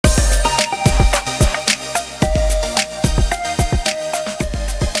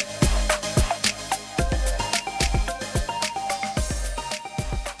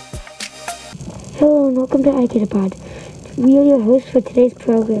welcome to iKidapod. We are your hosts for today's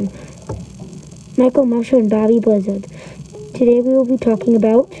program, Michael Musher and Bobby Blizzard. Today we will be talking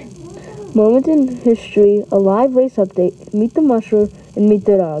about Moment in History, a live race update, Meet the Musher, and Meet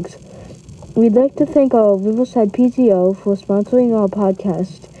the Dogs. We'd like to thank our Riverside PTO for sponsoring our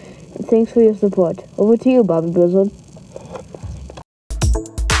podcast, and thanks for your support. Over to you, Bobby Blizzard.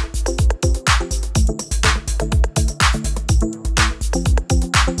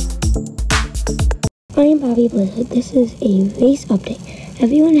 I am Bobby Blizzard. This is a race update.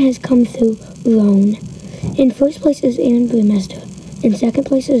 Everyone has come through Rhone. In first place is Aaron Brewmaster. In second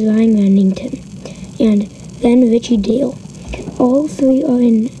place is Ryan Rennington. And then Richie Dale. All three are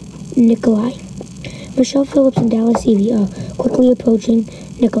in Nikolai. Michelle Phillips and Dallas Evie are quickly approaching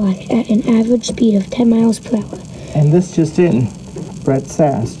Nikolai at an average speed of 10 miles per hour. And this just in, Brett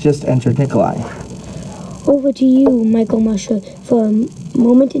Sass just entered Nikolai. Over to you, Michael Musher, for a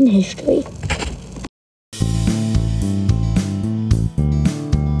moment in history.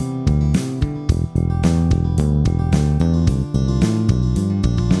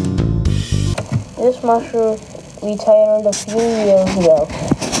 This musher retired a few years ago.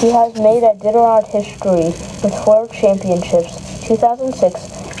 He has made Iditarod history with 4 championships, 2006,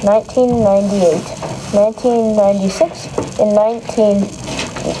 1998, 1996, and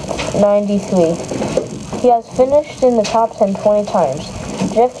 1993. He has finished in the top 10 20 times.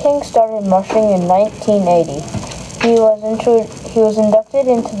 Jeff King started mushing in 1980. He was inducted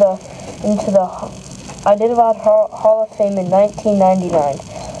into the Iditarod Hall of Fame in 1999.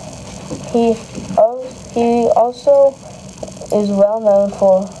 He also is well known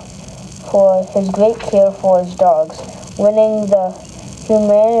for his great care for his dogs, winning the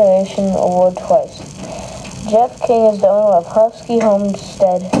Humanitarian Award twice. Jeff King is the owner of Husky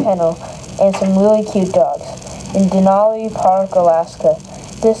Homestead Kennel and some really cute dogs in Denali Park, Alaska.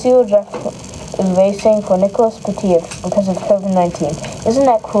 This year, Jeff is racing for Nicholas Petit because of COVID-19. Isn't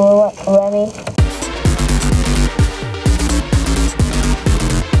that cool, Remy?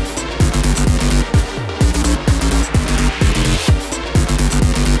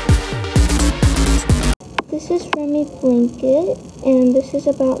 This is Remy Blanket, and this is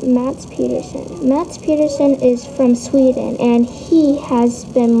about Mats Peterson. Mats Peterson is from Sweden, and he has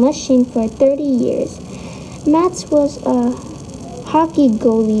been mushing for 30 years. Mats was a hockey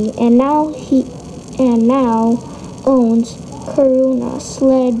goalie, and now owns Karuna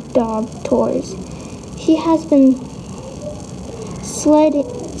Sled Dog Tours. He has been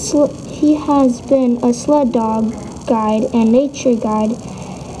a sled dog guide and nature guide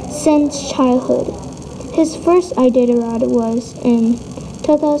since childhood. His first Iditarod was in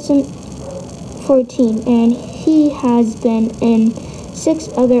 2014, and he has been in 6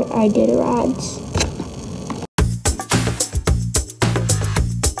 other Iditarods.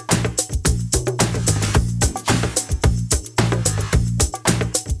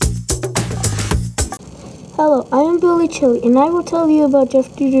 Hello, I am Billy Chili, and I will tell you about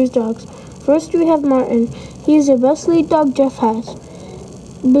Jeff Dieter's dogs. First, we have Martin. He is the best lead dog Jeff has.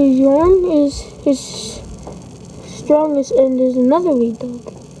 Bjorn is his strongest and is another lead dog.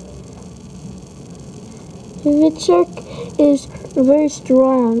 Vitchak is very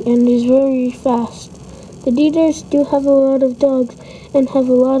strong and is very fast. The Dieters do have a lot of dogs and have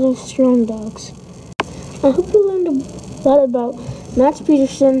a lot of strong dogs. I hope you learned a lot about Mats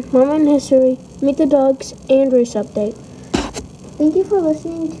Peterson, Moment in History, Meet the Dogs, and Race Update. Thank you for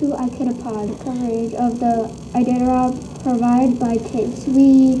listening to iKidapod coverage of the Iditarod provided by Tibbs.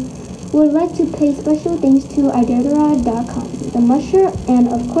 We would like to pay special thanks to Iditarod.com, the Musher, and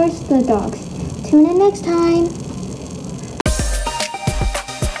of course the dogs. Tune in next time!